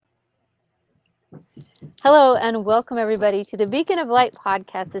Hello and welcome everybody to the Beacon of Light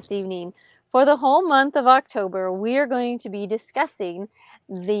podcast this evening. For the whole month of October, we are going to be discussing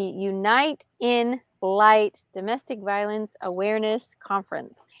the Unite in Light Domestic Violence Awareness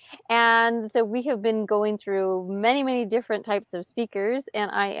Conference. And so we have been going through many different types of speakers,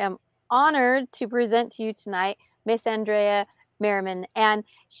 and I am honored to present to you tonight Miss Andrea Merriman. And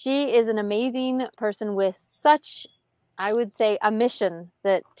she is an amazing person with such, I would say, a mission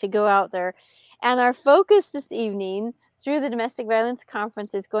that to go out there. And our focus this evening through the Domestic Violence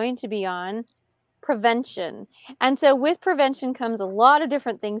Conference is going to be on prevention. And so with prevention comes a lot of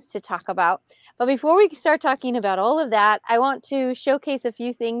different things to talk about. But before we start talking about all of that, I want to showcase a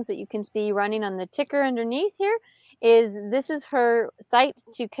few things that you can see running on the ticker underneath here. This is her site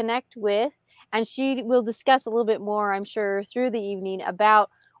to connect with, and she will discuss a little bit more, I'm sure, through the evening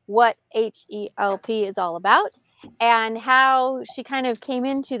about what HELP is all about and how she kind of came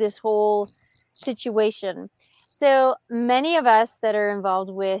into this whole situation. So many of us that are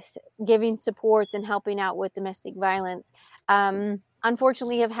involved with giving supports and helping out with domestic violence,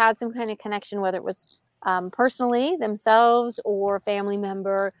 unfortunately have had some kind of connection, whether it was personally themselves or family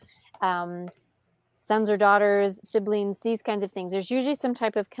member, sons or daughters, siblings, these kinds of things. There's usually some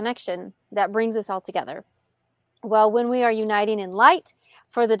type of connection that brings us all together. Well, when we are uniting in light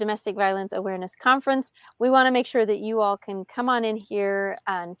for the Domestic Violence Awareness Conference, we want to make sure that you all can come on in here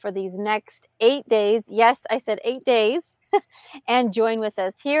and for these next 8 days. Yes, I said 8 days. And join with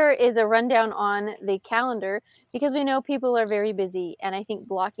us. Here is a rundown on the calendar because we know people are very busy, and I think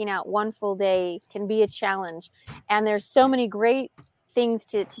blocking out one full day can be a challenge. And there's so many great things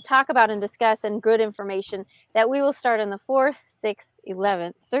to talk about and discuss and good information that we will start on the 4th, 6th,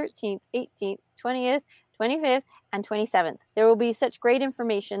 11th, 13th, 18th, 20th, 25th, and 27th. There will be such great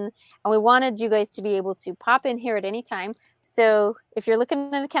information, and we wanted you guys to be able to pop in here at any time. So if you're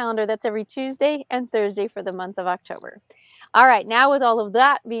looking at a calendar, that's every Tuesday and Thursday for the month of October. All right, now with all of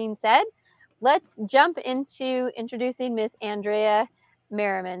that being said, let's jump into introducing Miss Andrea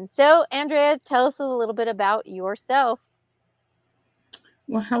Merriman. So Andrea, tell us a little bit about yourself.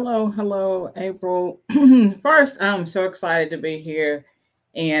 Well, hello, April. First, I'm so excited to be here.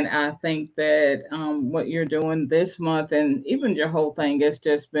 And I think that what you're doing this month and even your whole thing has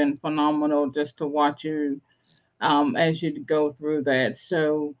just been phenomenal just to watch you as you go through that.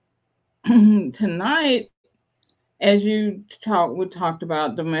 So, tonight, as we talked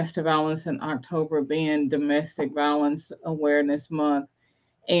about domestic violence in October being Domestic Violence Awareness Month.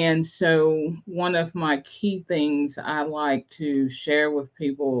 And so, one of my key things I like to share with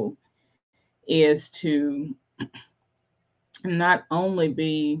people is to not only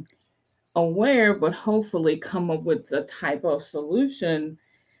be aware, but hopefully come up with a type of solution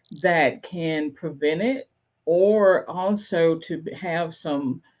that can prevent it, or also to have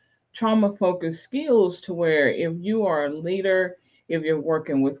some trauma focused skills to where if you are a leader, if you're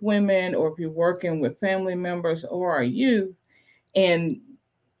working with women, or if you're working with family members or our youth, and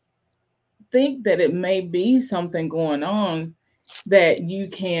think that it may be something going on, that you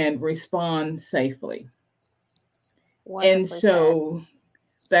can respond safely. And Wonderfully said. so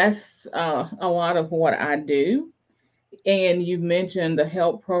that's a lot of what I do. And you mentioned the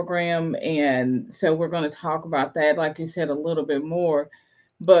help program. And so we're going to talk about that, like you said, a little bit more.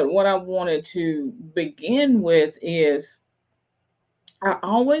 But what I wanted to begin with is I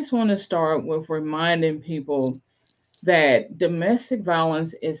always want to start with reminding people that domestic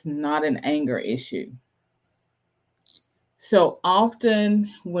violence is not an anger issue. So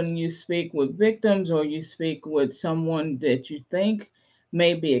often, when you speak with victims or you speak with someone that you think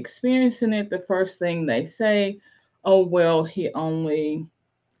may be experiencing it, the first thing they say, oh, well, he only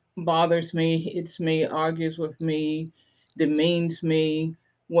bothers me, hits me, argues with me, demeans me,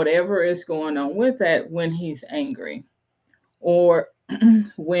 whatever is going on with that when he's angry or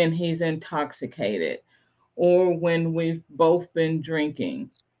when he's intoxicated or when we've both been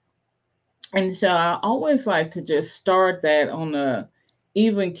drinking. And so I always like to just start that on a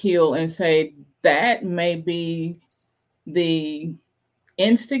even keel and say that may be the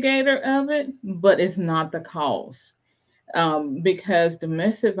instigator of it, but it's not the cause. Because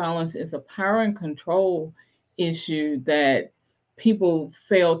domestic violence is a power and control issue that people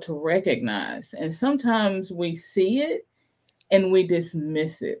fail to recognize. And sometimes we see it and we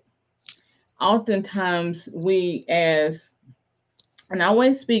dismiss it. Oftentimes, we as and I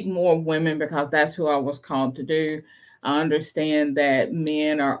always speak more of women because that's who I was called to do. I understand that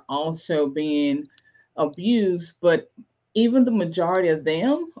men are also being abused, but even the majority of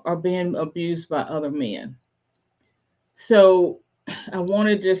them are being abused by other men. So I want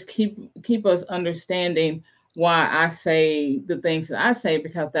to just keep us understanding why I say the things that I say,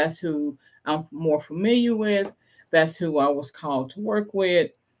 because that's who I'm more familiar with. That's who I was called to work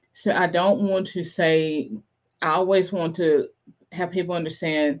with. So I don't want to say, I always want to have people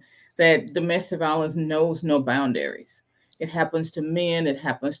understand that domestic violence knows no boundaries. It happens to men, it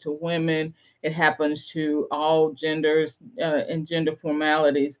happens to women, it happens to all genders and gender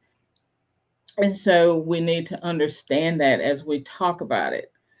formalities. And so we need to understand that as we talk about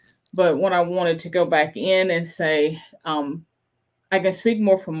it. But what I wanted to go back in and say, I can speak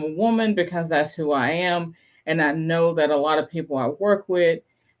more from a woman because that's who I am. And I know that a lot of people I work with,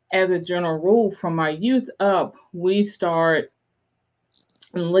 as a general rule, from my youth up, we start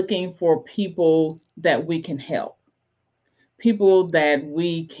looking for people that we can help, people that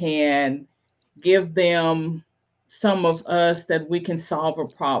we can give them some of us, that we can solve a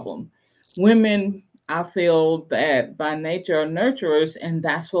problem. Women, I feel that by nature are nurturers, and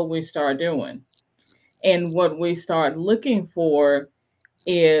that's what we start doing. And what we start looking for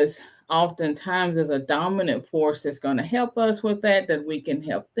is oftentimes is a dominant force that's going to help us with that, that we can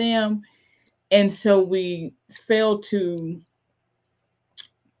help them. And so we fail to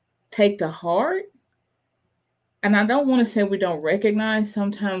take to heart. And I don't want to say we don't recognize,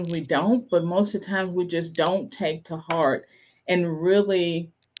 sometimes we don't, but most of the time we just don't take to heart and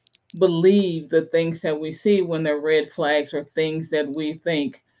really believe the things that we see when they're red flags or things that we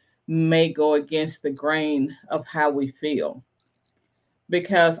think may go against the grain of how we feel.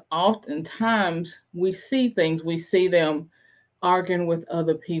 Because oftentimes we see things, we see them arguing with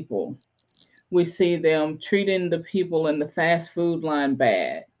other people, we see them treating the people in the fast food line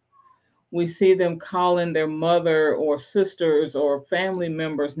bad, we see them calling their mother or sisters or family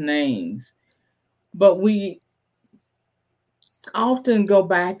members names. But we often go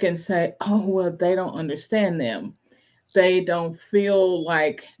back and say, oh, well, they don't understand them. They don't feel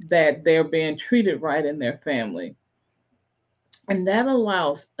like that they're being treated right in their family. And that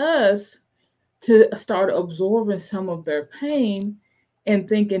allows us to start absorbing some of their pain and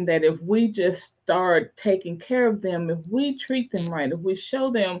thinking that if we just start taking care of them, if we treat them right, if we show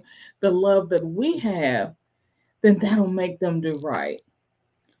them the love that we have, then that'll make them do right.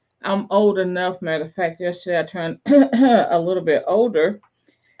 I'm old enough, matter of fact, yesterday I turned a little bit older,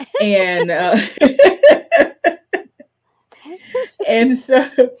 and and so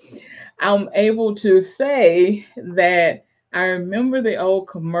I'm able to say that I remember the old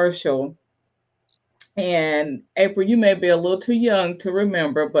commercial. And April, you may be a little too young to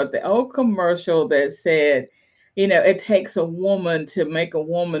remember, but the old commercial that said, it takes a woman to make a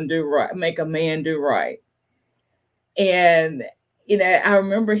woman do right, make a man do right. And I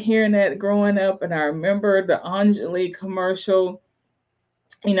remember hearing that growing up, and I remember the Angelique commercial.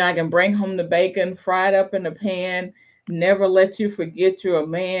 I can bring home the bacon fried up in the pan, never let you forget you're a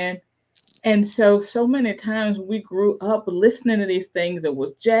man. And so many times we grew up listening to these things. It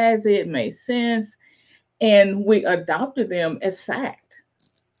was jazzy, it made sense, and we adopted them as fact.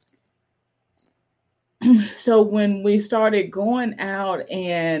 So when we started going out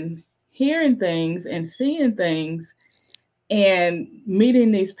and hearing things and seeing things and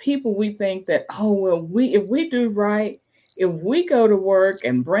meeting these people, we think that, oh, well, if we do right, if we go to work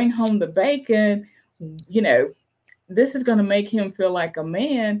and bring home the bacon, you know, this is going to make him feel like a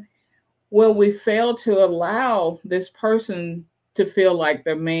man. Well, we fail to allow this person to feel like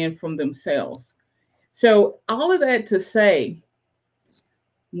they're man from themselves. So all of that to say,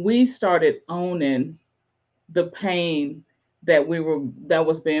 we started owning the pain that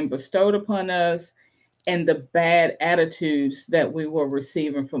was being bestowed upon us, and the bad attitudes that we were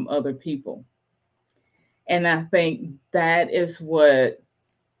receiving from other people. And I think that is what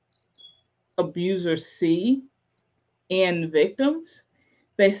abusers see in victims.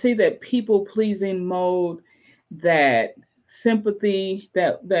 They see that people pleasing mode, that sympathy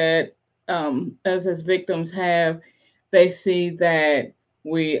that us as victims have. They see that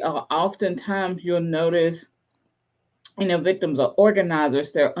we oftentimes, you'll notice, victims are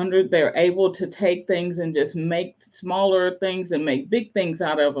organizers. They're able to take things and just make smaller things and make big things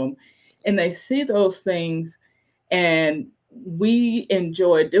out of them. And they see those things, and we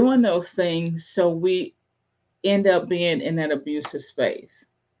enjoy doing those things. So we end up being in that abusive space.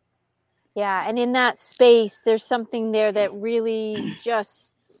 Yeah, and in that space, there's something there that really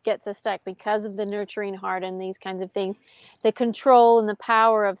just gets us stuck because of the nurturing heart and these kinds of things. The control and the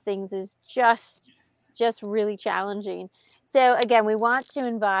power of things is just really challenging. So again, we want to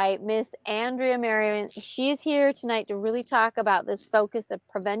invite Miss Andrea Merriman. She's here tonight to really talk about this focus of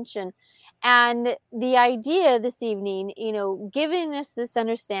prevention. And the idea this evening, giving us this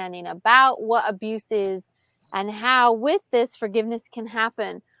understanding about what abuse is and how with this forgiveness can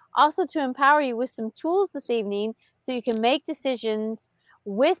happen. also to empower you with some tools this evening so you can make decisions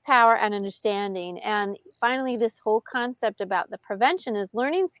with power and understanding. And finally, this whole concept about the prevention is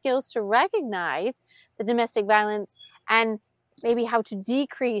learning skills to recognize the domestic violence and maybe how to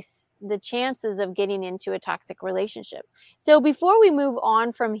decrease the chances of getting into a toxic relationship. So before we move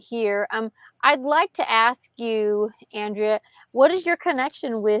on from here, I'd like to ask you, Andrea, what is your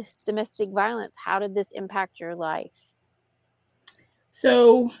connection with domestic violence? How did this impact your life?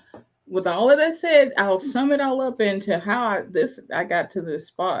 So, with all of that said, I'll sum it all up into how I got to this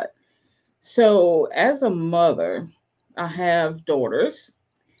spot. So, as a mother, I have daughters,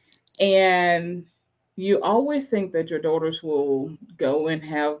 and you always think that your daughters will go and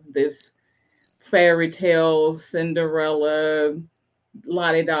have this fairy tale Cinderella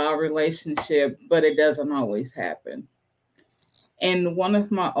la di da relationship, but it doesn't always happen. And one of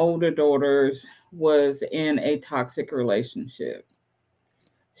my older daughters was in a toxic relationship.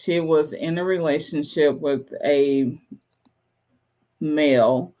 She was in a relationship with a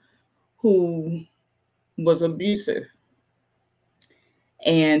male who was abusive.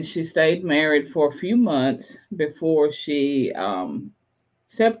 And she stayed married for a few months before she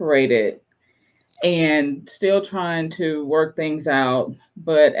separated, and still trying to work things out.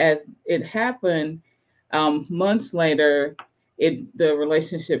 But as it happened, months later, the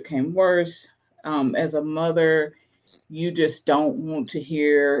relationship came worse. As a mother, you just don't want to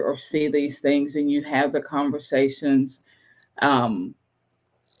hear or see these things, and you have the conversations. Um,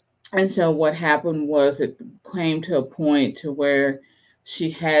 and so what happened was it came to a point to where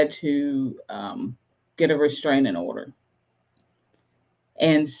she had to get a restraining order.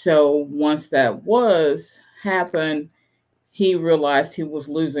 And so once that was happened, he realized he was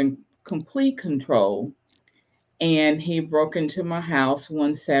losing complete control, and he broke into my house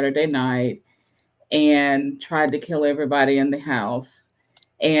one Saturday night and tried to kill everybody in the house.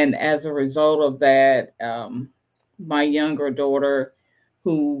 And as a result of that, my younger daughter,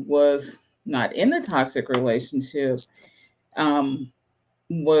 who was not in a toxic relationship, um,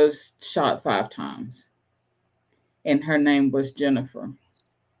 was shot 5 times, and her name was Jennifer.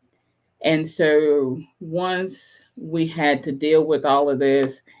 And so once we had to deal with all of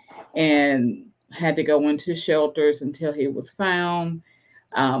this and had to go into shelters until he was found,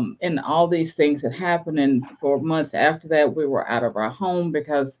 and all these things had happened. And for months after that, we were out of our home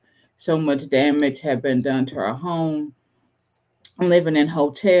because so much damage had been done to our home. Living in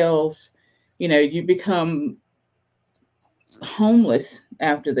hotels, you become homeless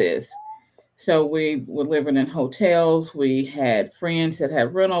after this. So we were living in hotels. We had friends that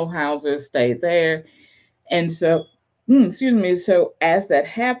had rental houses, stayed there. And so, excuse me. So as that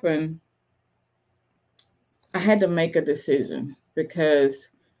happened, I had to make a decision because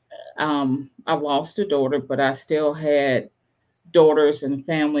I lost a daughter, but I still had daughters and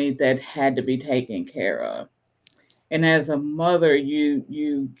family that had to be taken care of. And as a mother,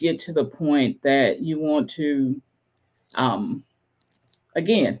 you get to the point that you want to, um,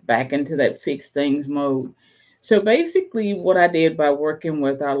 again, back into that fix things mode. So basically, what I did by working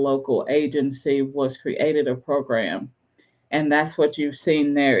with our local agency was created a program, and that's what you've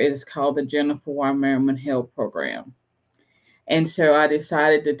seen there. It is called the Jennifer Y. Merriman Health Program. And so I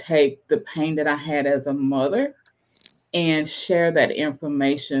decided to take the pain that I had as a mother and share that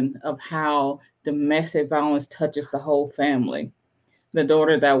information of how domestic violence touches the whole family. The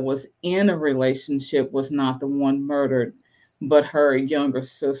daughter that was in a relationship was not the one murdered, but her younger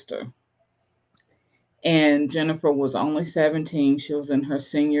sister. And Jennifer was only 17. She was in her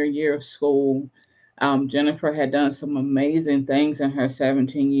senior year of school. Jennifer had done some amazing things in her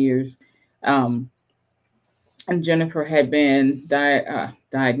 17 years. Um, and Jennifer had been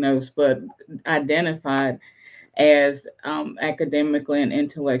diagnosed, but identified as academically and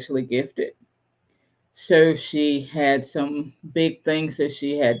intellectually gifted. So she had some big things that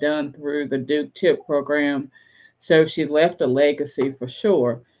she had done through the Duke Tip program. So she left a legacy for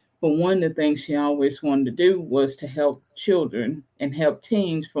sure. But one of the things she always wanted to do was to help children and help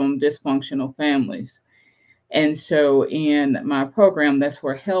teens from dysfunctional families. And so in my program, that's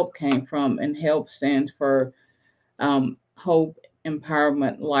where HELP came from. And HELP stands for Hope,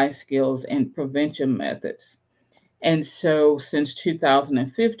 Empowerment, Life Skills, and Prevention Methods. And so since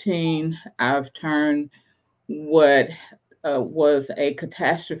 2015, I've turned what was a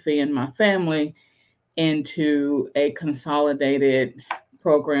catastrophe in my family into a consolidated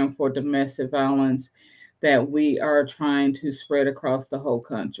program for domestic violence that we are trying to spread across the whole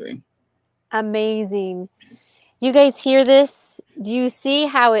country. Amazing. You guys hear this? Do you see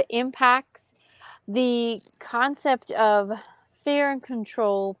how it impacts the concept of fear and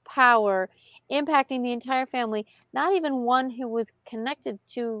control, power impacting the entire family, not even one who was connected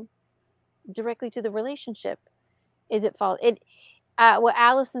to directly to the relationship is at fault. What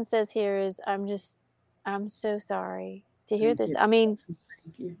Allison says here is, I'm so sorry to hear Thank this. you. I mean,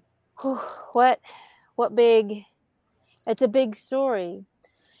 Thank you. whew, what big, it's a big story.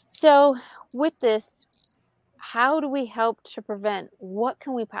 So with this, how do we help to prevent? What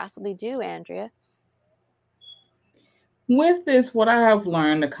can we possibly do, Andrea? With this, what I have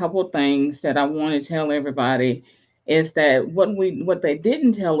learned, a couple things that I want to tell everybody is that what they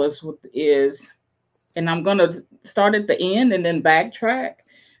didn't tell us is, and I'm going to start at the end and then backtrack.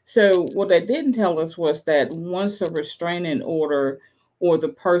 So what they didn't tell us was that once a restraining order or the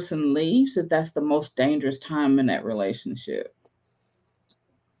person leaves, that's the most dangerous time in that relationship.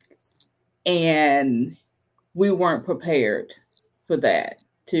 And we weren't prepared for that,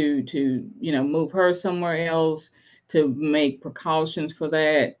 to move her somewhere else, to make precautions for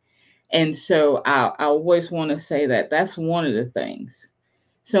that. And so I always want to say that that's one of the things.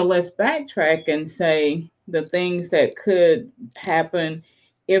 So let's backtrack and say the things that could happen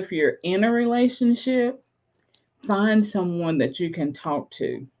if you're in a relationship. Find someone that you can talk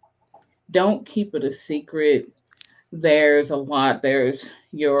to. Don't keep it a secret. There's a lot. There's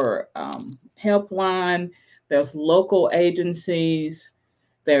your helpline, there's local agencies,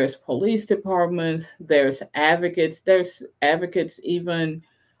 there's police departments, there's advocates even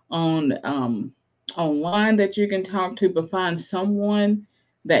on online that you can talk to, but find someone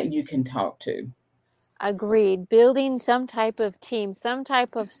that you can talk to. Agreed. Building some type of team, some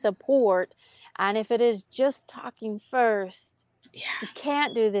type of support. And if it is just talking first, Yeah. you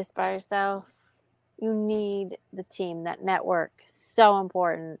can't do this by yourself. You need the team, that network. So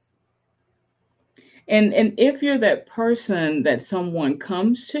important. And if you're that person that someone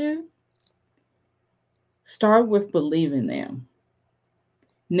comes to, start with believing them.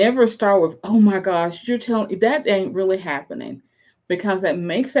 Never start with, oh my gosh, you're telling me that ain't really happening, because that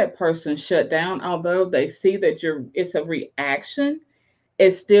makes that person shut down. Although they see that it's a reaction,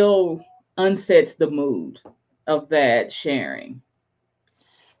 it still unsets the mood of that sharing.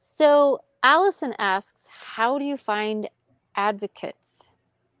 So Allison asks, how do you find advocates?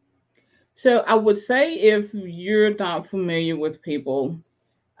 So I would say if you're not familiar with people,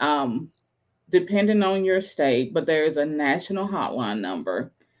 um, depending on your state, but there is a national hotline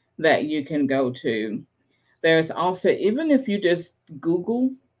number that you can go to. There's also, even if you just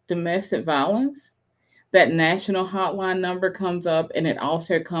Google domestic violence, that national hotline number comes up, and it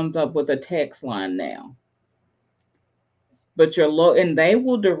also comes up with a text line now. But and they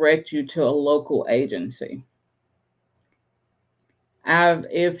will direct you to a local agency.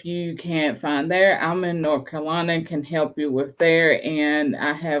 If you can't find there, I'm in North Carolina and can help you with there. And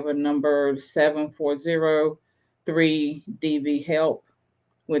I have a number 740-3DV help,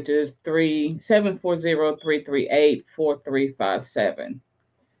 which is 740-338-4357.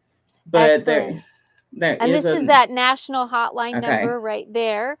 But Excellent. there And is this is that national hotline Okay. number right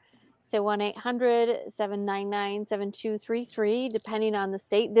there. So 1-800-799-7233, depending on the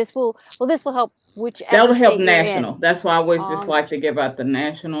state. This will help whichever That'll help state you're in. national. That's why I always just like to give out the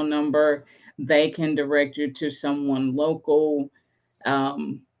national number. They can direct you to someone local.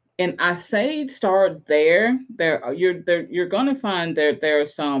 And I say start there. You're going to find that there are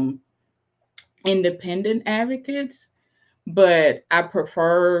some independent advocates, but I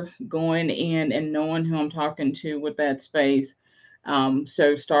prefer going in and knowing who I'm talking to with that space.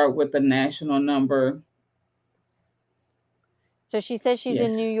 So start with the national number. So she says she's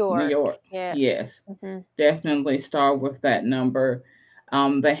in New York. New York. Yeah. Yes. Mm-hmm. Definitely start with that number.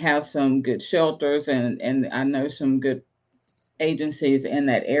 They have some good shelters, and I know some good agencies in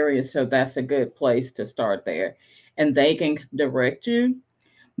that area. So that's a good place to start there. And they can direct you,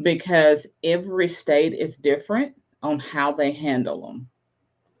 because every state is different on how they handle them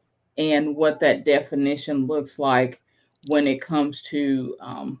and what that definition looks like when it comes to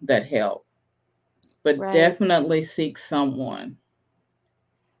that help. But definitely seek someone.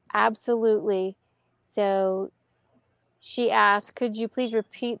 Absolutely. So she asked, could you please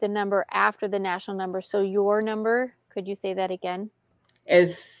repeat the number after the national number? So your number, could you say that again?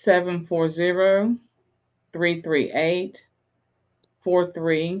 It's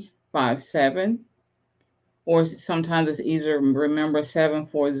 740-338-4357. Or sometimes it's easier to remember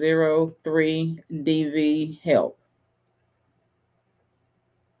 740-3DV help.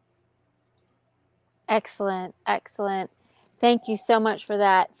 Excellent. Excellent. Thank you so much for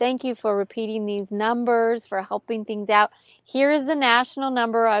that. Thank you for repeating these numbers, for helping things out. Here is the national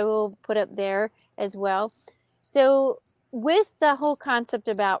number I will put up there as well. So with the whole concept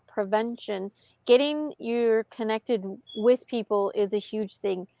about prevention, getting you connected with people is a huge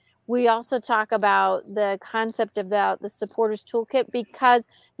thing. We also talk about the concept about the supporters toolkit, because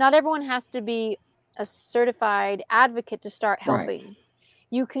not everyone has to be a certified advocate to start Right. helping.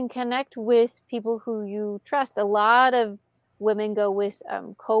 You can connect with people who you trust. A lot of women go with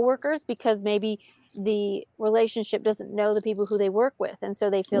coworkers because maybe the relationship doesn't know the people who they work with, and so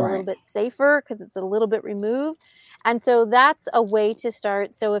they feel a little Right. bit safer because it's a little bit removed. And so that's a way to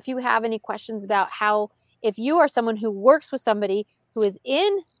start. So if you have any questions about how, if you are someone who works with somebody who is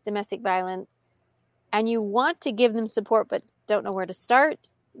in domestic violence and you want to give them support but don't know where to start,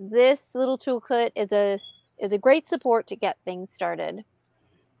 this little toolkit is a great support to get things started.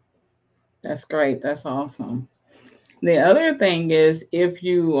 That's great. That's awesome. The other thing is, if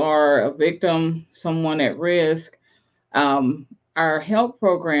you are a victim, someone at risk, um, our help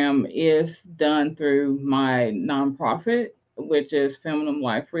program is done through my nonprofit, which is Feminine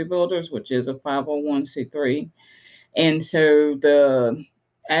Life Rebuilders, which is a 501c3. And so the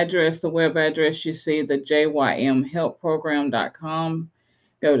web address you see, the jymhelpprogram.com,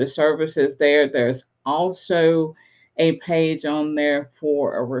 go to services there. There's also a page on there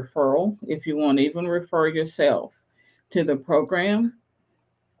for a referral if you want to even refer yourself to the program.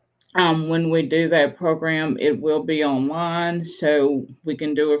 When we do that program, it will be online, so we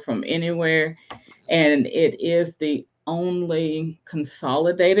can do it from anywhere. And it is the only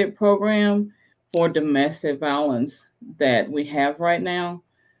consolidated program for domestic violence that we have right now.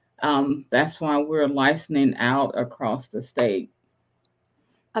 That's why we're licensing out across the state.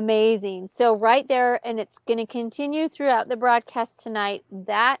 Amazing. So right there, and it's going to continue throughout the broadcast tonight,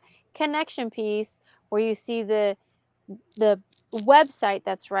 that connection piece where you see the website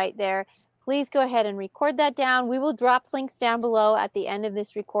that's right there. Please go ahead and record that down. We will drop links down below at the end of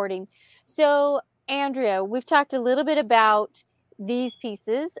this recording. So, Andrea, we've talked a little bit about these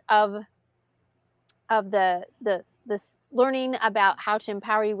pieces of this learning about how to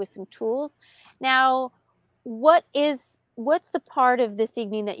empower you with some tools. Now, what's the part of this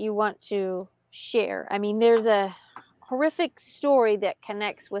evening that you want to share? I mean, there's a horrific story that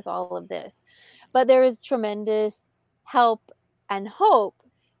connects with all of this, but there is tremendous help and hope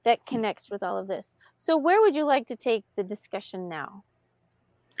that connects with all of this. So where would you like to take the discussion now?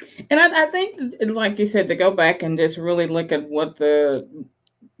 And I think, like you said, to go back and just really look at what the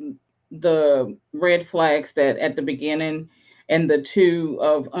red flags that at the beginning, and the two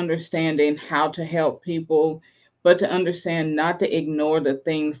of understanding how to help people, but to understand not to ignore the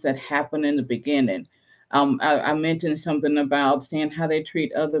things that happen in the beginning. I mentioned something about seeing how they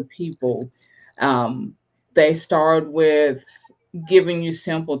treat other people. Um, they start with giving you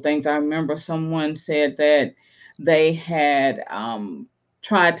simple things. I remember someone said that they had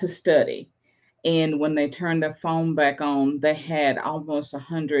tried to study, and when they turned their phone back on, they had almost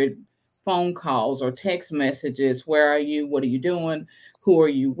 100 phone calls or text messages. Where are you? What are you doing? Who are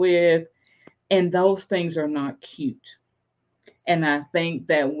you with? And those things are not cute. And I think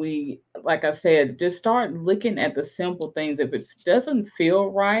that we, like I said, just start looking at the simple things. If it doesn't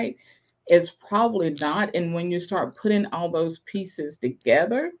feel right, it's probably not. And when you start putting all those pieces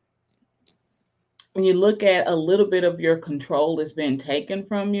together, when you look at a little bit of your control is being taken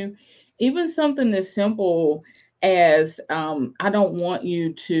from you, even something as simple as I don't want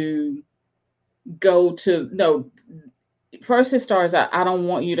you to go to, no, first it starts out, I don't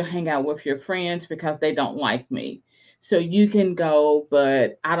want you to hang out with your friends because they don't like me. So you can go,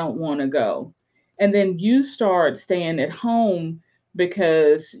 but I don't want to go. And then you start staying at home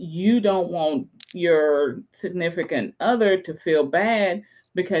because you don't want your significant other to feel bad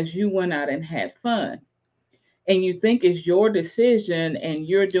because you went out and had fun. And you think it's your decision and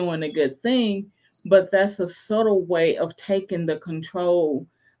you're doing a good thing, but that's a subtle way of taking the control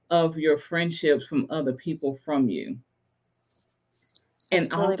of your friendships from other people from you. And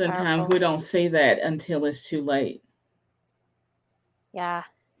That's really oftentimes powerful. we don't see that until it's too late. Yeah.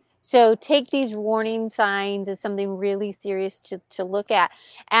 So take these warning signs as something really serious to look at.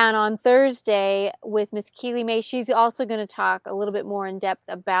 And on Thursday with Miss Keely May, she's also going to talk a little bit more in depth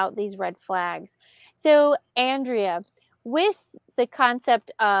about these red flags. So Andrea, with the concept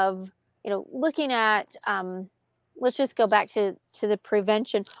of, looking at, let's just go back to the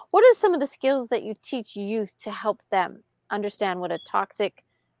prevention. What are some of the skills that you teach youth to help them understand what a toxic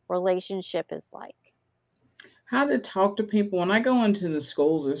relationship is like? How to talk to people. When I go into the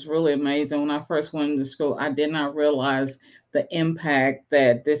schools, it's really amazing. When I first went into school, I did not realize the impact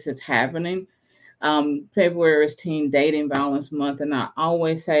that this is happening. February is Teen Dating Violence Month, and I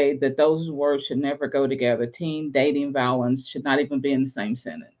always say that those words should never go together. Teen dating violence should not even be in the same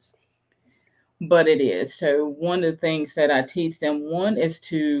sentence, but it is. So, one of the things that I teach them, one is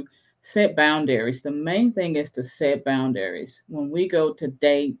to set boundaries. The main thing is to set boundaries. When we go to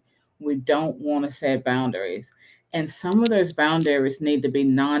date, we don't want to set boundaries. And some of those boundaries need to be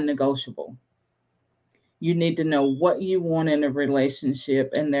non-negotiable. You need to know what you want in a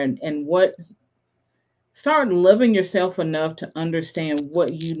relationship, and what start loving yourself enough to understand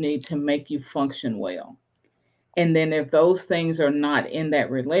what you need to make you function well. And then if those things are not in that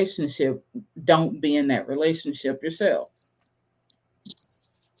relationship, don't be in that relationship yourself.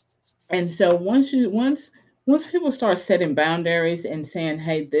 And so once people start setting boundaries and saying,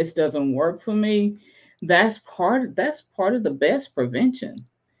 "Hey, this doesn't work for me," that's part of the best prevention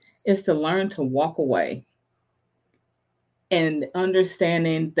is to learn to walk away and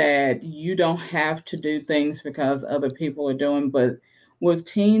understanding that you don't have to do things because other people are doing. But with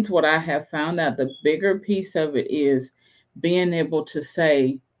teens, what I have found out, the bigger piece of it is being able to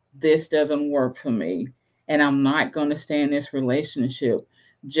say, this doesn't work for me, and I'm not going to stay in this relationship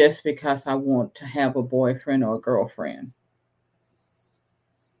just because I want to have a boyfriend or a girlfriend.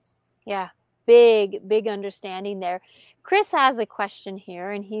 Yeah, big understanding there. Chris has a question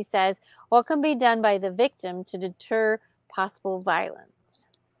here, and he says, what can be done by the victim to deter possible violence?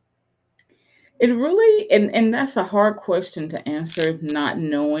 It really, and that's a hard question to answer, not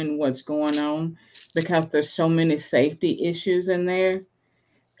knowing what's going on, because there's so many safety issues in there.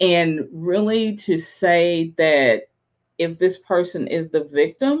 And really to say that if this person is the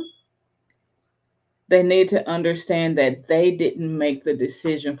victim, they need to understand that they didn't make the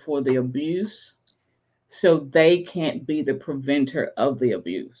decision for the abuse, so they can't be the preventer of the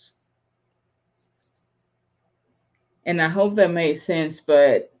abuse. And I hope that made sense.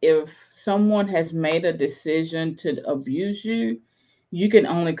 But if someone has made a decision to abuse you, you can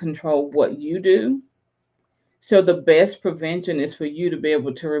only control what you do. So the best prevention is for you to be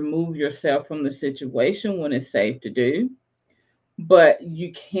able to remove yourself from the situation when it's safe to do. But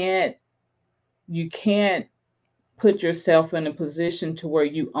you can't put yourself in a position to where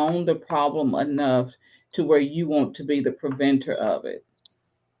you own the problem enough to where you want to be the preventer of it.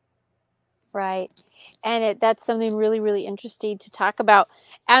 Right. And that's something really interesting to talk about.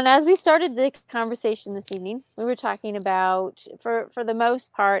 And as we started the conversation this evening, we were talking about, for the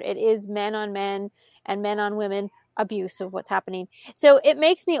most part, it is men on men and men on women abuse of what's happening. So it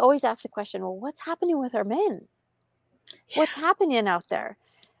makes me always ask the question, well, what's happening with our men? What's happening out there?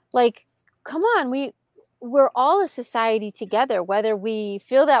 Like, come on, we're all a society together, whether we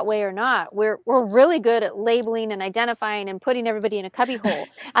feel that way or not. We're really good at labeling and identifying and putting everybody in a cubby hole.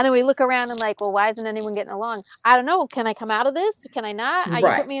 And then we look around and like, well, why isn't anyone getting along? I don't know. Can I come out of this? Can I not? You put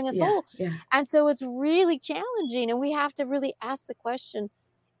Right. me in this Yeah. hole. Yeah. And so it's really challenging. And we have to really ask the question,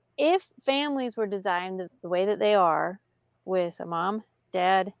 if families were designed the way that they are, with a mom,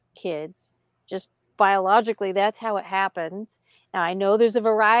 dad, kids, just biologically, that's how it happens. Now, I know there's a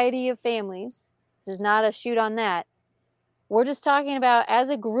variety of families. This is not a shoot on that. We're just talking about, as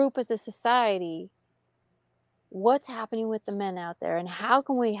a group, as a society, what's happening with the men out there and how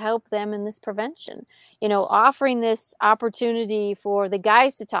can we help them in this prevention? Offering this opportunity for the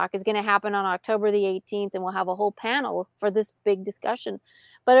guys to talk is going to happen on October the 18th, and we'll have a whole panel for this big discussion.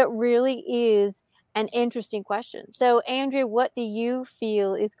 But it really is an interesting question. So, Andrea, what do you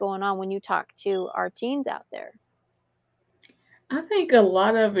feel is going on when you talk to our teens out there? I think a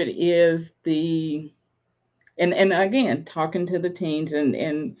lot of it is and again, talking to the teens,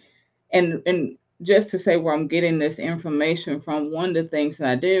 and just to say where I'm getting this information from, one of the things that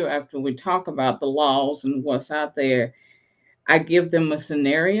I do after we talk about the laws and what's out there, I give them a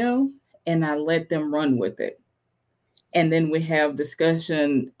scenario and I let them run with it. And then we have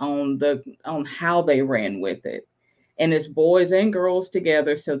discussion on how they ran with it. And it's boys and girls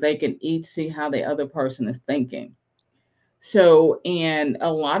together so they can each see how the other person is thinking. So, and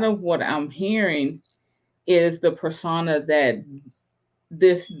a lot of what I'm hearing is the persona that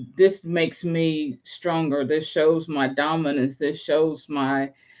this makes me stronger. This shows my dominance. This shows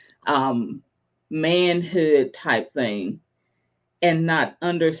my um, manhood type thing, and not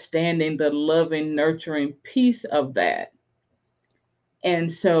understanding the loving, nurturing piece of that.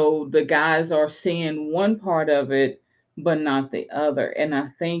 And so the guys are seeing one part of it, but not the other. And I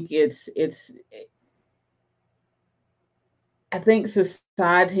think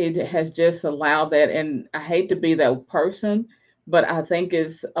society has just allowed that, and I hate to be that person, but I think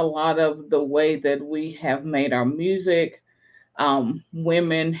it's a lot of the way that we have made our music.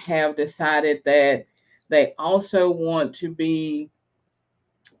 Women have decided that they also want to be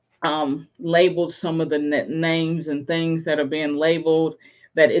labeled some of the names and things that are being labeled.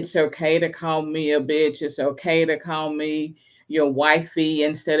 That it's okay to call me a bitch. It's okay to call me your wifey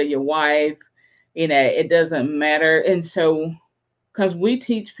instead of your wife. It doesn't matter. And so, because we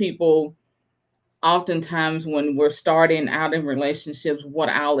teach people oftentimes when we're starting out in relationships, what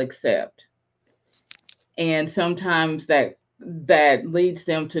I'll accept. And sometimes that leads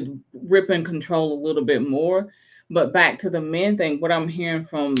them to rip and control a little bit more. But back to the men thing, what I'm hearing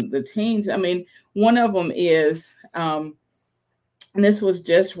from the teens, I mean, one of them is, and this was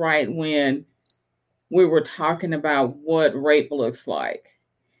just right when we were talking about what rape looks like.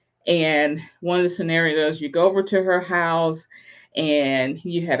 And one of the scenarios, you go over to her house and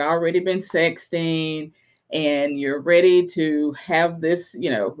you had already been sexting and you're ready to have this,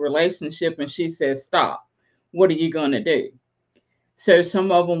 relationship. And she says, stop. What are you going to do? So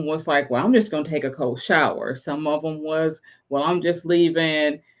some of them was like, well, I'm just going to take a cold shower. Some of them was, well, I'm just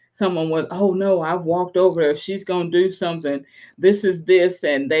leaving. Someone was, oh no, I've walked over there. She's going to do something. This is this.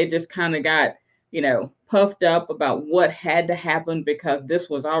 And they just kind of got, puffed up about what had to happen because this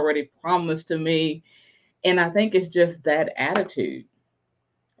was already promised to me. And I think it's just that attitude.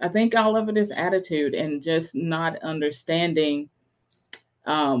 I think all of it is attitude and just not understanding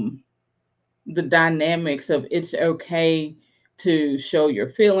the dynamics of it's okay to show your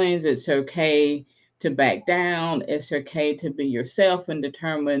feelings. It's okay to back down. It's okay to be yourself and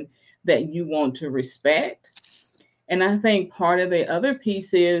determine that you want to respect. And I think part of the other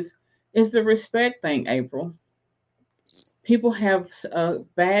piece is the respect thing, April. People have a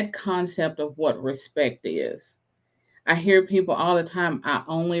bad concept of what respect is. I hear people all the time, I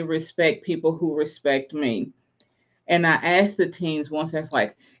only respect people who respect me. And I asked the teens once, that's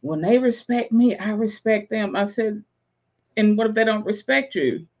like, when they respect me, I respect them. I said, and what if they don't respect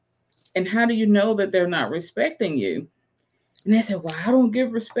you? And how do you know that they're not respecting you? And they said, well, I don't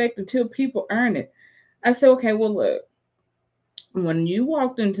give respect until people earn it. I said, okay, well, look, when you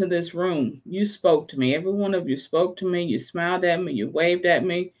walked into this room, you spoke to me. Every one of you spoke to me. You smiled at me. You waved at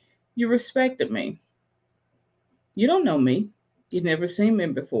me. You respected me. You don't know me. You've never seen me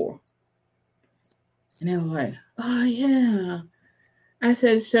before. And they were like, oh, yeah. I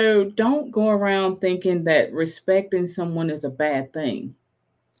said, so don't go around thinking that respecting someone is a bad thing.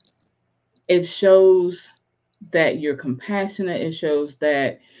 It shows that you're compassionate. It shows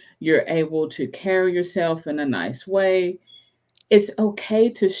that you're able to carry yourself in a nice way. It's okay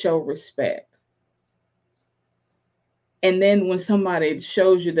to show respect. And then when somebody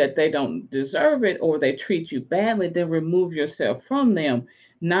shows you that they don't deserve it or they treat you badly, then remove yourself from them,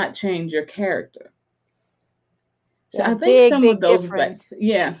 not change your character. So I think some of those,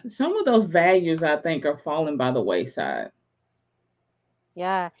 some of those values I think are falling by the wayside.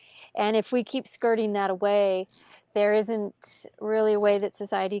 Yeah. And if we keep skirting that away, there isn't really a way that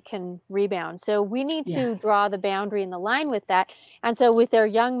society can rebound. So we need to draw the boundary and the line with that. And so with our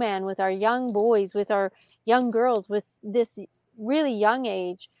young men, with our young boys, with our young girls, with this really young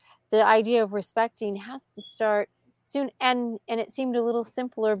age, the idea of respecting has to start soon. And it seemed a little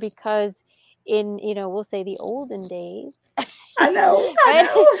simpler because in, we'll say the olden days. I know.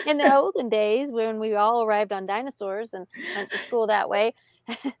 In the olden days when we all arrived on dinosaurs and went to school that way,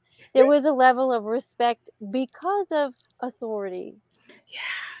 there was a level of respect because of authority. Yeah.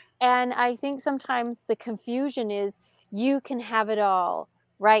 And I think sometimes the confusion is you can have it all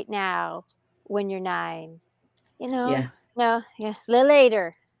right now when you're 9. No, a little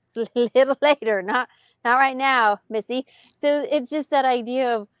later, not right now, Missy. So it's just that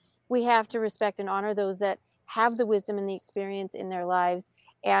idea of we have to respect and honor those that have the wisdom and the experience in their lives,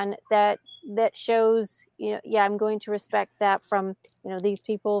 and that shows, I'm going to respect that from, these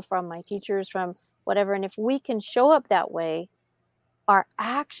people, from my teachers, from whatever. And if we can show up that way, our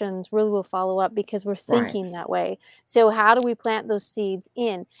actions really will follow up because we're thinking that way. So how do we plant those seeds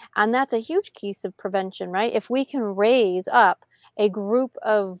in? And that's a huge piece of prevention, right? If we can raise up a group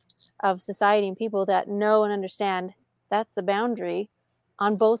of society and people that know and understand that's the boundary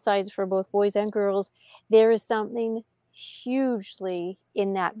on both sides for both boys and girls, there is something hugely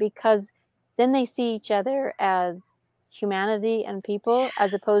in that, because then they see each other as humanity and people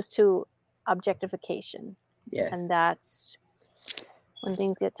as opposed to objectification. Yes. And that's when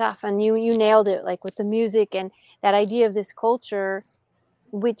things get tough. And you nailed it, like with the music and that idea of this culture,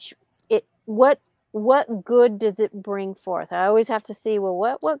 which what good does it bring forth? I always have to see, well,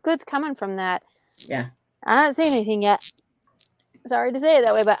 what good's coming from that? Yeah. I haven't seen anything yet. Sorry to say it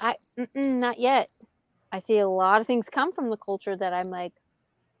that way, but not yet. I see a lot of things come from the culture that I'm like,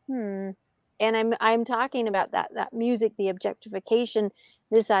 And I'm talking about that music, the objectification,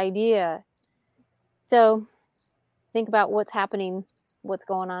 this idea. So think about what's happening, what's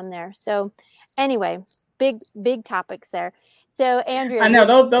going on there. So anyway, big topics there. So Andrea, I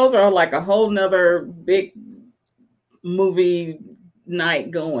know those are like a whole nother big movie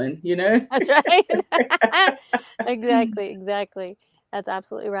night going, That's right. Exactly. That's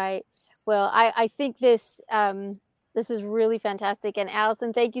absolutely right. Well, I think this is really fantastic. And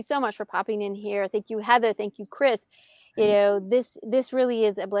Allison, thank you so much for popping in here. Thank you, Heather. Thank you, Chris. You know, this really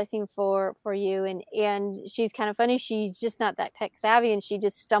is a blessing for you. And she's kind of funny. She's just not that tech savvy, and she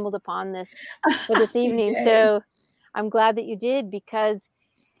just stumbled upon this for this evening. Yay. So I'm glad that you did, because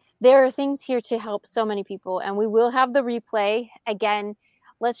there are things here to help so many people. And we will have the replay again.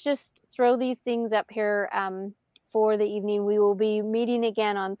 Let's just throw these things up here for the evening. We will be meeting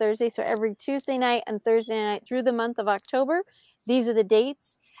again on Thursday. So every Tuesday night and Thursday night through the month of October. These are the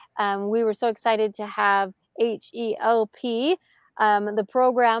dates. We were so excited to have HELP, the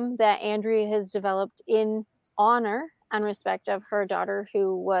program that Andrea has developed in honor and respect of her daughter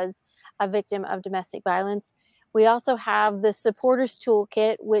who was a victim of domestic violence. We also have the supporters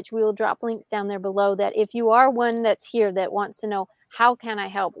toolkit, which we will drop links down there below, that if you are one that's here that wants to know, how can I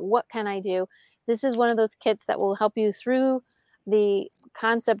help? What can I do? This is one of those kits that will help you through the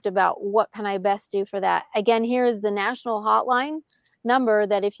concept about what can I best do for that. Again, here is the national hotline number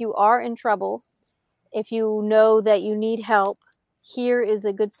that if you are in trouble, if you know that you need help, here is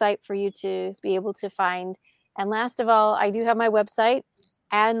a good site for you to be able to find. And last of all, I do have my website.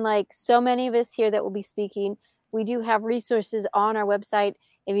 And like so many of us here that will be speaking, we do have resources on our website.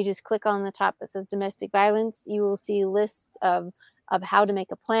 If you just click on the top that says domestic violence, you will see lists of how to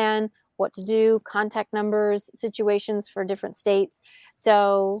make a plan, what to do, contact numbers, situations for different states.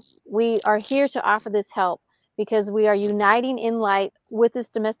 So we are here to offer this help because we are uniting in light with this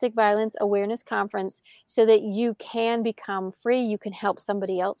domestic violence awareness conference so that you can become free. You can help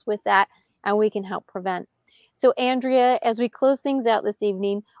somebody else with that, and we can help prevent. So Andrea, as we close things out this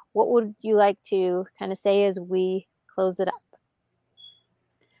evening, what would you like to kind of say as we close it up?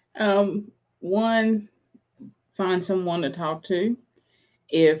 One, find someone to talk to.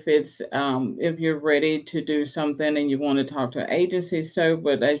 If you're ready to do something and you want to talk to an agency,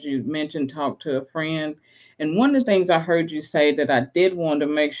 but as you mentioned, talk to a friend. And one of the things I heard you say that I did want to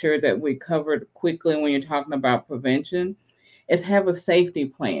make sure that we covered quickly when you're talking about prevention is have a safety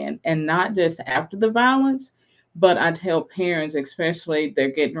plan, and not just after the violence, but I tell parents, especially they're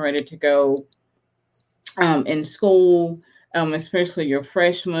getting ready to go in school, especially your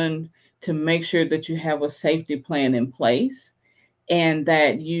freshmen, to make sure that you have a safety plan in place and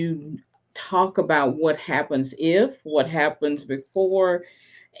that you talk about what happens if, what happens before,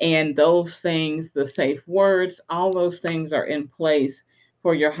 and those things, the safe words, all those things are in place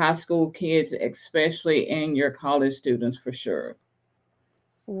for your high school kids, especially, and your college students for sure.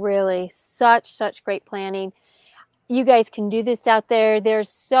 Really, such great planning. You guys can do this out there. There's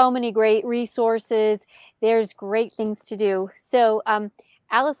so many great resources. There's great things to do. So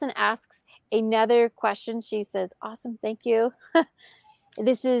Allison asks another question. She says, awesome, thank you.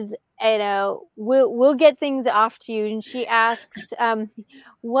 This is, we'll get things off to you. And she asks,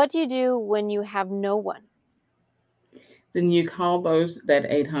 what do you do when you have no one? Then you call that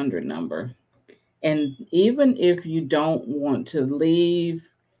 800 number. And even if you don't want to leave,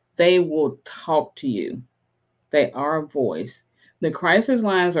 they will talk to you. They are a voice. The crisis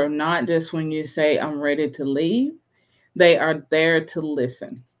lines are not just when you say, I'm ready to leave. They are there to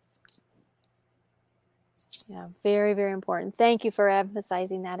listen. Yeah, very, very important. Thank you for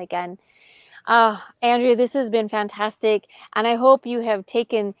emphasizing that again. Andrea, this has been fantastic. And I hope you have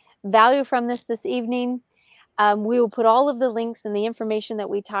taken value from this evening. We will put all of the links and the information that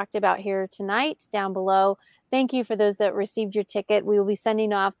we talked about here tonight down below. Thank you for those that received your ticket. We will be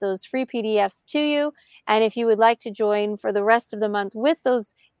sending off those free PDFs to you. And if you would like to join for the rest of the month with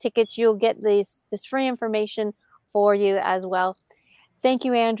those tickets, you'll get this free information for you as well. Thank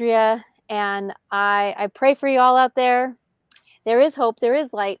you, Andrea. And I pray for you all out there. There is hope. There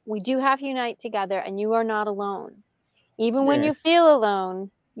is light. We do have to unite together, and you are not alone. Even when you feel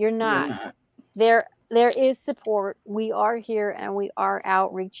alone, you're not. There is support. We are here, and we are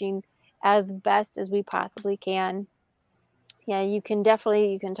outreaching as best as we possibly can. Yeah, you can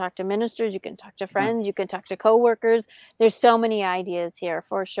talk to ministers, you can talk to friends, you can talk to coworkers. There's so many ideas here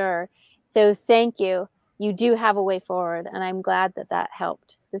for sure. So thank you. You do have a way forward, and I'm glad that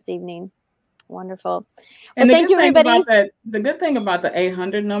helped this evening. Wonderful. And thank you, everybody. The good thing about the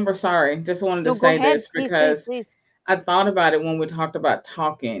 800 number, sorry, just wanted to say this because please. I thought about it when we talked about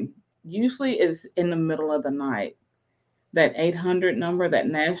talking. Usually is in the middle of the night. That 800 number, that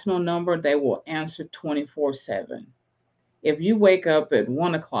national number, they will answer 24/7. If you wake up at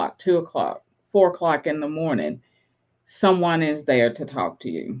 1 o'clock, 2 o'clock, 4 o'clock in the morning, someone is there to talk to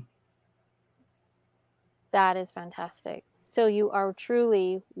you. That is fantastic. So you are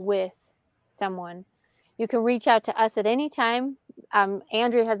truly with someone. You can reach out to us at any time.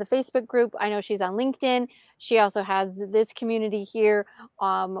 Andrea has a Facebook group. I know she's on LinkedIn. She also has this community here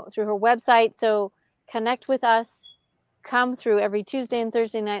through her website. So connect with us. Come through every Tuesday and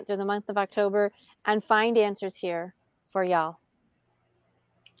Thursday night through the month of October and find answers here for y'all.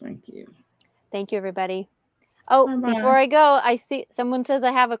 Thank you. Thank you, everybody. Oh, Bye-bye. before I go, I see someone says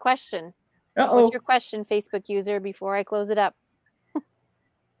I have a question. Uh-oh. What's your question, Facebook user, before I close it up?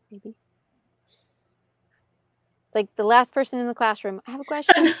 Maybe. It's like the last person in the classroom. I have a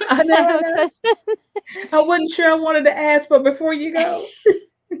question. I know. I wasn't sure I wanted to ask, but before you go.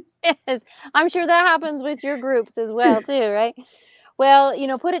 Yes, I'm sure that happens with your groups as well, too, right? Well,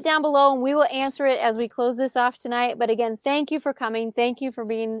 put it down below and we will answer it as we close this off tonight. But again, thank you for coming. Thank you for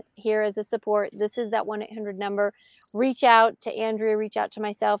being here as a support. This is that 1-800 number. Reach out to Andrea, reach out to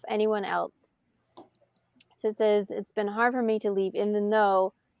myself, anyone else. So it says, it's been hard for me to leave, even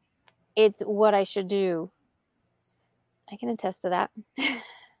though it's what I should do. I can attest to that.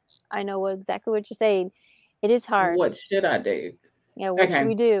 I know exactly what you're saying. It is hard. What should I do? Yeah, what should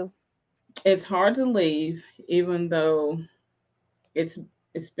we do? It's hard to leave, even though it's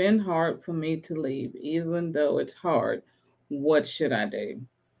been hard for me to leave, even though it's hard. What should I do?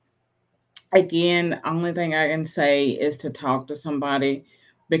 Again, only thing I can say is to talk to somebody,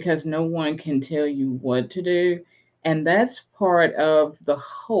 because no one can tell you what to do. And that's part of the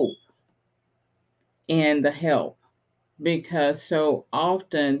hope and the help, because so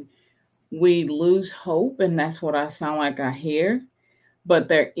often we lose hope, and that's what I sound like I hear. But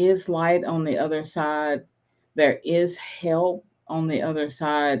there is light on the other side. There is help on the other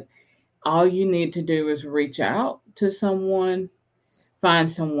side. All you need to do is reach out to someone,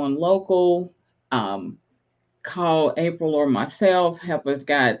 find someone local, call April or myself, help us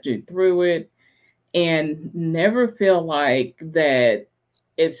guide you through it, and never feel like that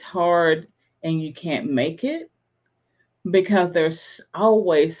it's hard and you can't make it, because there's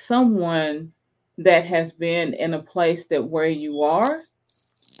always someone that has been in a place that where you are,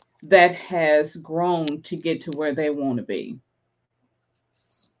 that has grown to get to where they want to be.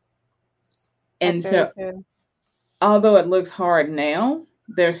 And so, although it looks hard now,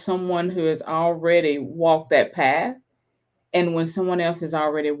 there's someone who has already walked that path. And when someone else has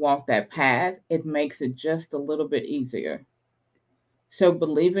already walked that path, it makes it just a little bit easier. So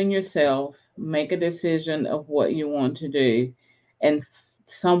believe in yourself, make a decision of what you want to do, and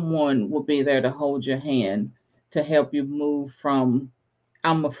someone will be there to hold your hand to help you move from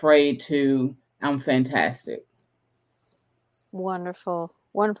I'm afraid to I'm fantastic. Wonderful.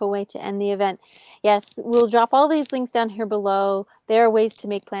 Wonderful way to end the event. Yes, we'll drop all these links down here below. There are ways to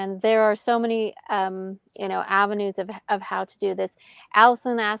make plans. There are so many, avenues of how to do this.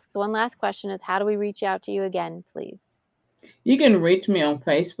 Allison asks, one last question is, how do we reach out to you again, please? You can reach me on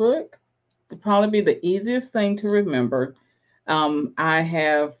Facebook. It'll probably be the easiest thing to remember. I'm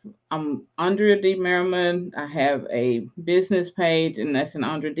Andrea D. Merriman. I have a business page, and that's an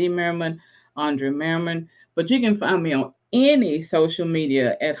Andrea D. Merriman, Andrea Merriman. But you can find me on any social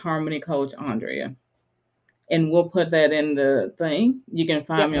media at Harmony Coach Andrea. And we'll put that in the thing. You can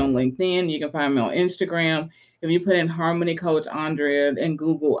find me on LinkedIn. You can find me on Instagram. If you put in Harmony Coach Andrea in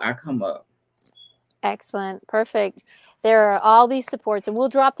Google, I come up. Excellent. Perfect. There are all these supports, and we'll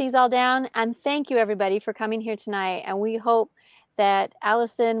drop these all down. And thank you, everybody, for coming here tonight. And we hope that,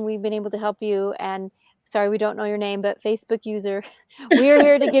 Allison, we've been able to help you. And sorry, we don't know your name, but Facebook user, we're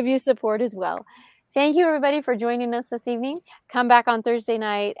here to give you support as well. Thank you, everybody, for joining us this evening. Come back on Thursday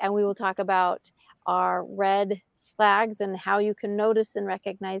night, and we will talk about our red flags and how you can notice and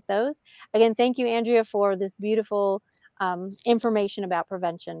recognize those. Again, thank you, Andrea, for this beautiful information about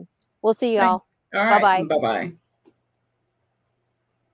prevention. We'll see you all. All right. Bye-bye. Bye-bye.